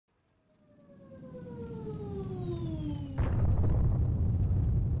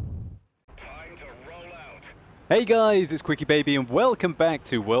Hey guys, it's QuickyBaby and welcome back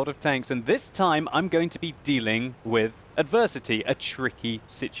to World of Tanks, and this time I'm going to be dealing with adversity, a tricky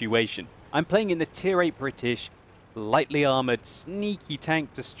situation. I'm playing in the Tier 8 British, lightly armoured, sneaky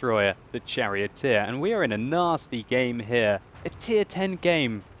tank destroyer, the Charioteer, and we are in a nasty game here. A Tier 10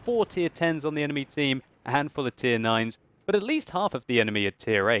 game, 4 Tier 10s on the enemy team, a handful of Tier 9s, but at least half of the enemy are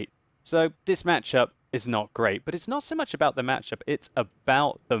Tier 8. So this matchup is not great, but it's not so much about the matchup, it's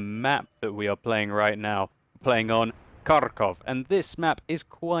about the map that we are playing right now. Playing on Kharkov, and this map is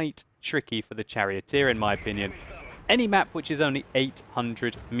quite tricky for the Charioteer in my opinion. Any map which is only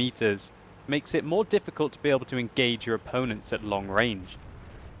 800 meters makes it more difficult to be able to engage your opponents at long range.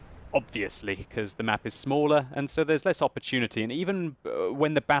 Obviously, because the map is smaller and so there's less opportunity, and even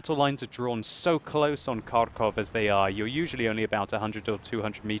when the battle lines are drawn so close on Kharkov as they are, you're usually only about 100 or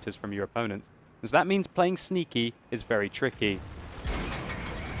 200 meters from your opponents. So that means playing sneaky is very tricky.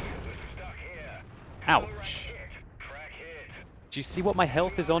 Ouch. Do you see what my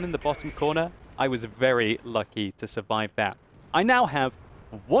health is on in the bottom corner? I was very lucky to survive that. I now have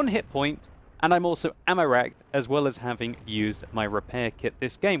 1 hit point, and I'm also ammo-racked, as well as having used my repair kit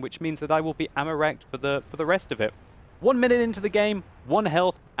this game, which means that I will be ammo-racked for the rest of it. 1 minute into the game, 1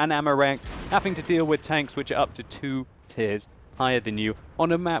 health and ammo-racked, having to deal with tanks which are up to 2 tiers higher than you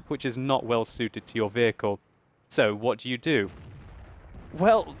on a map which is not well suited to your vehicle. So what do?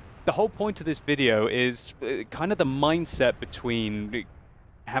 Well, the whole point of this video is kind of the mindset between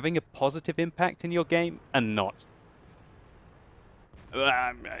having a positive impact in your game and not.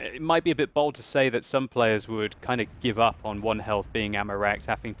 It might be a bit bold to say that some players would kind of give up on 1 health being ammo-racked,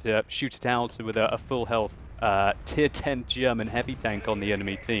 having to shoot it out with a full health Tier 10 German heavy tank on the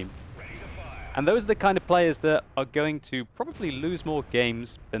enemy team. And those are the kind of players that are going to probably lose more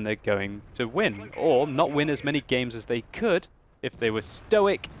games than they're going to win, or not win as many games as they could if they were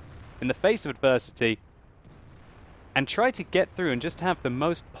stoic in the face of adversity and try to get through and just have the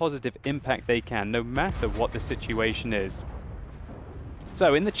most positive impact they can, no matter what the situation is.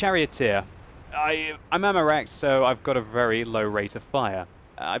 So in the Charioteer, I'm ammo-racked, so I've got a very low rate of fire.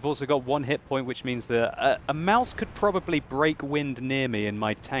 I've also got 1 hit point, which means that a mouse could probably break wind near me and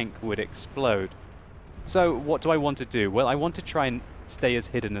my tank would explode. So what do I want to do? Well, I want to try and stay as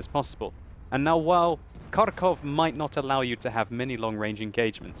hidden as possible. And now, while Kharkov might not allow you to have many long-range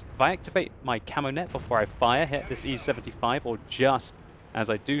engagements, if I activate my camo net before I fire, hit this E75, or just as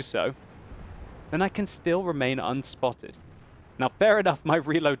I do so, then I can still remain unspotted. Now, fair enough, my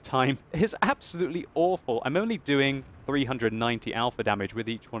reload time is absolutely awful. I'm only doing 390 alpha damage with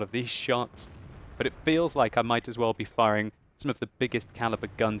each one of these shots, but it feels like I might as well be firing some of the biggest caliber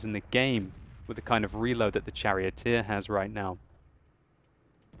guns in the game with the kind of reload that the Charioteer has right now.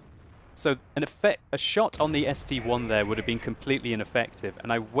 So a shot on the ST1 there would have been completely ineffective,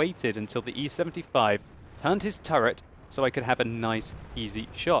 and I waited until the E75 turned his turret so I could have a nice, easy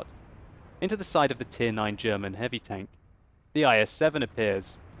shot into the side of the Tier 9 German heavy tank. The IS-7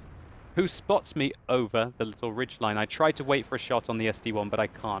 appears, who spots me over the little ridgeline. I tried to wait for a shot on the ST1, but I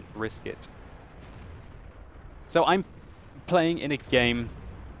can't risk it. So I'm playing in a game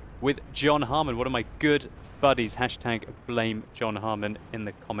with John Harmon, one of my good buddies. Hashtag blame John Harmon in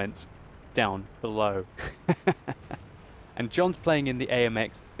the comments down below. And John's playing in the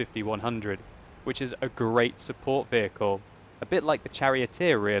AMX 5100, which is a great support vehicle, a bit like the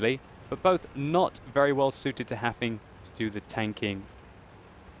Charioteer really, but both not very well suited to having to do the tanking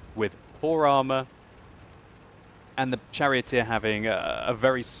with poor armor, and the Charioteer having a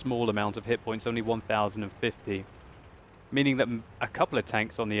very small amount of hit points, only 1050, meaning that a couple of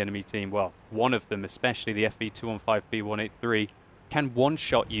tanks on the enemy team, well, one of them especially, the FV215B183, can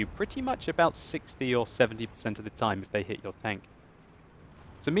one-shot you pretty much about 60 or 70% of the time if they hit your tank.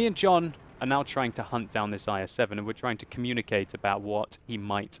 So me and John are now trying to hunt down this IS-7, and we're trying to communicate about what he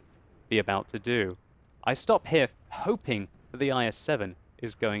might be about to do. I stop here hoping that the IS-7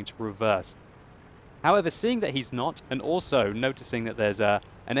 is going to reverse. However, seeing that he's not, and also noticing that there's an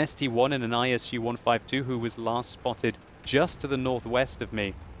ST1 and an ISU-152 who was last spotted just to the northwest of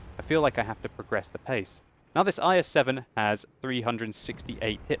me, I feel like I have to progress the pace. Now this IS-7 has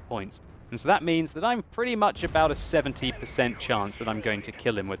 368 hit points, and so that means that I'm pretty much about a 70% chance that I'm going to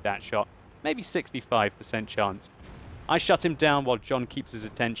kill him with that shot. Maybe 65% chance. I shut him down while John keeps his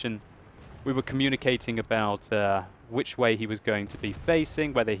attention. We were communicating about which way he was going to be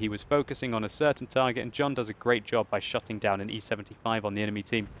facing, whether he was focusing on a certain target, and John does a great job by shutting down an E75 on the enemy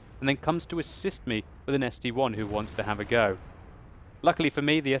team, and then comes to assist me with an ST1 who wants to have a go. Luckily for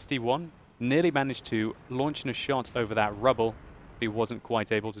me, the ST1 nearly managed to launch in a shot over that rubble, but he wasn't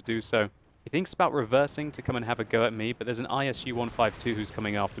quite able to do so. He thinks about reversing to come and have a go at me, but there's an ISU-152 who's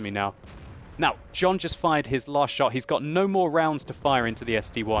coming after me now. Now, John just fired his last shot. He's got no more rounds to fire into the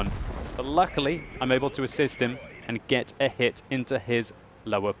ST1. But luckily, I'm able to assist him and get a hit into his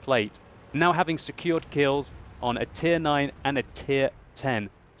lower plate. Now having secured kills on a Tier 9 and a Tier 10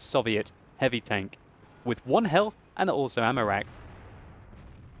 Soviet heavy tank with 1 health and also ammo rack.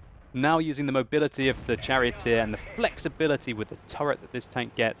 Now using the mobility of the Charioteer and the flexibility with the turret that this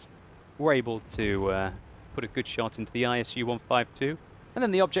tank gets, we're able to put a good shot into the ISU 152, and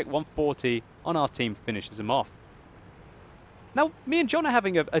then the Object 140 on our team finishes him off. Now, me and John are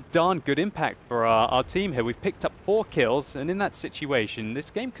having a darn good impact for our team here. We've picked up 4 kills, and in that situation, this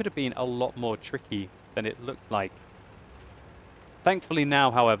game could have been a lot more tricky than it looked like. Thankfully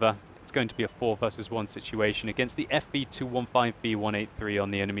now, however, it's going to be a 4 versus 1 situation against the FB215B183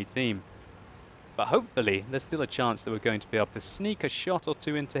 on the enemy team. But hopefully, there's still a chance that we're going to be able to sneak a shot or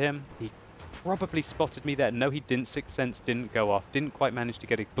 2 into him. He probably spotted me there. No, he didn't. Sixth Sense didn't go off. Didn't quite manage to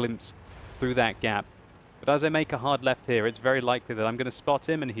get a glimpse through that gap. But as I make a hard left here, it's very likely that I'm going to spot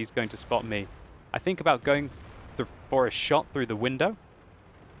him and he's going to spot me. I think about going for a shot through the window,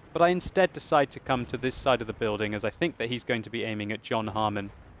 but I instead decide to come to this side of the building as I think that he's going to be aiming at John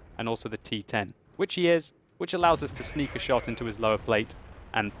Harmon and also the T10, which he is, which allows us to sneak a shot into his lower plate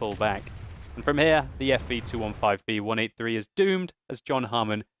and pull back. And from here, the FV215B183 is doomed as John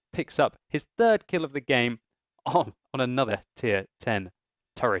Harmon picks up his 3rd kill of the game on another Tier 10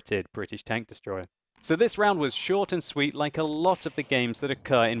 turreted British tank destroyer. So this round was short and sweet, like a lot of the games that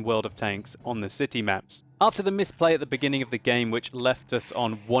occur in World of Tanks on the city maps. After the misplay at the beginning of the game, which left us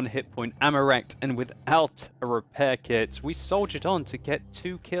on 1 hit point ammo racked and without a repair kit, we soldiered on to get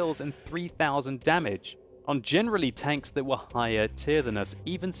 2 kills and 3,000 damage on generally tanks that were higher tier than us,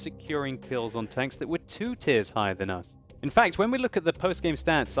 even securing kills on tanks that were 2 tiers higher than us. In fact, when we look at the post-game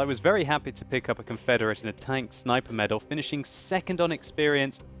stats, I was very happy to pick up a Confederate and a tank sniper medal, finishing 2nd on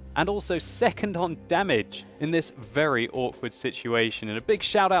experience and also 2nd on damage in this very awkward situation. And a big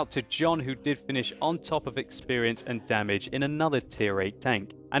shout out to John, who did finish on top of experience and damage in another Tier 8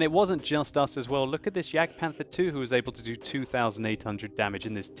 tank. And it wasn't just us as well. Look at this Jagdpanther 2, who was able to do 2,800 damage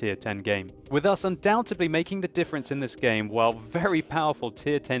in this Tier 10 game. With us undoubtedly making the difference in this game, while very powerful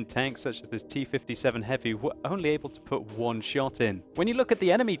Tier 10 tanks such as this T-57 Heavy were only able to put 1 shot in. When you look at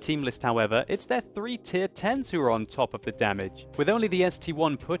the enemy team list, however, it's their 3 Tier 10s who are on top of the damage, with only the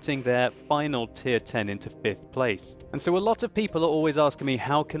ST1 putting their final Tier 10 into 5th place. And so a lot of people are always asking me,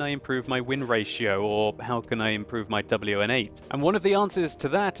 how can I improve my win ratio, or how can I improve my WN8? And one of the answers to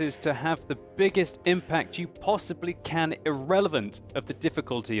that is to have the biggest impact you possibly can, irrelevant of the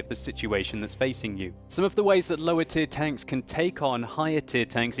difficulty of the situation that's facing you. Some of the ways that lower tier tanks can take on higher tier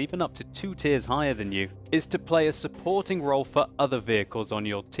tanks, even up to 2 tiers higher than you, is to play a supporting role for other vehicles on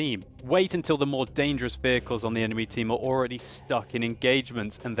your team. Wait until the more dangerous vehicles on the enemy team are already stuck in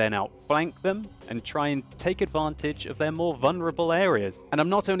engagements and then outflank them and try and take advantage of their more vulnerable areas. And I'm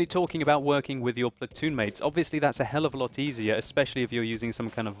not only talking about working with your platoon mates. Obviously that's a hell of a lot easier, especially if you're using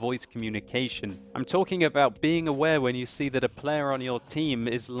some kind of voice communication. I'm talking about being aware when you see that a player on your team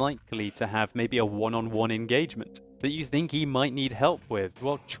is likely to have maybe a one-on-one engagement that you think he might need help with.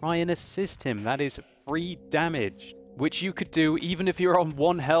 Well, try and assist him. That is free damage, which you could do even if you're on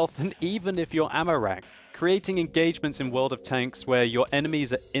 1 health and even if you're ammo racked. Creating engagements in World of Tanks where your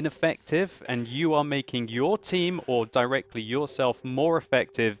enemies are ineffective and you are making your team or directly yourself more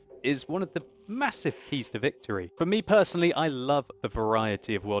effective is one of the massive keys to victory. For me personally, I love the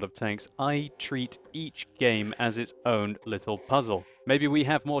variety of World of Tanks. I treat each game as its own little puzzle. Maybe we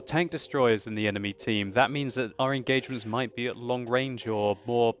have more tank destroyers than the enemy team. That means that our engagements might be at long range or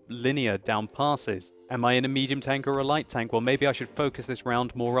more linear down passes. Am I in a medium tank or a light tank? Well, maybe I should focus this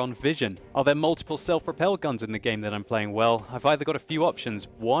round more on vision. Are there multiple self-propel guns in the game that I'm playing? Well, I've either got a few options.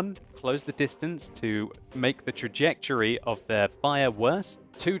 1, close the distance to make the trajectory of their fire worse.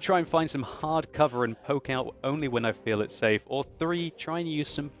 2, try and find some hard cover and poke out only when I feel it's safe. Or 3, try and use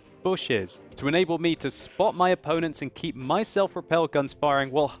some bushes to enable me to spot my opponents and keep my self-propelled guns firing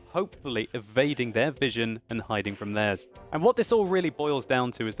while hopefully evading their vision and hiding from theirs. And what this all really boils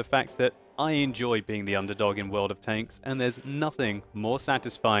down to is the fact that I enjoy being the underdog in World of Tanks, and there's nothing more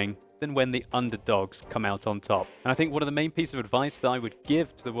satisfying than when the underdogs come out on top. And I think one of the main pieces of advice that I would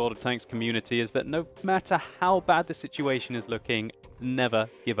give to the World of Tanks community is that no matter how bad the situation is looking, never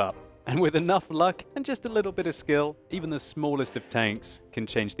give up. And with enough luck and just a little bit of skill, even the smallest of tanks can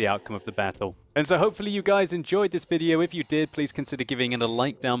change the outcome of the battle. And so hopefully you guys enjoyed this video. If you did, please consider giving it a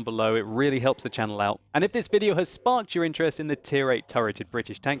like down below. It really helps the channel out. And if this video has sparked your interest in the Tier 8 turreted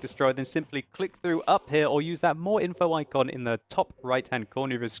British tank destroyer, then simply click through up here or use that more info icon in the top right hand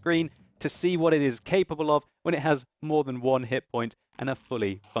corner of your screen to see what it is capable of when it has more than 1 hit point and a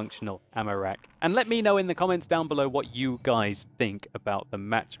fully functional ammo rack. And let me know in the comments down below what you guys think about the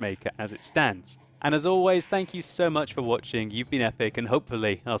Matchmaker as it stands. And as always, thank you so much for watching. You've been epic, and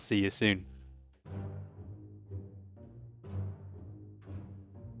hopefully I'll see you soon.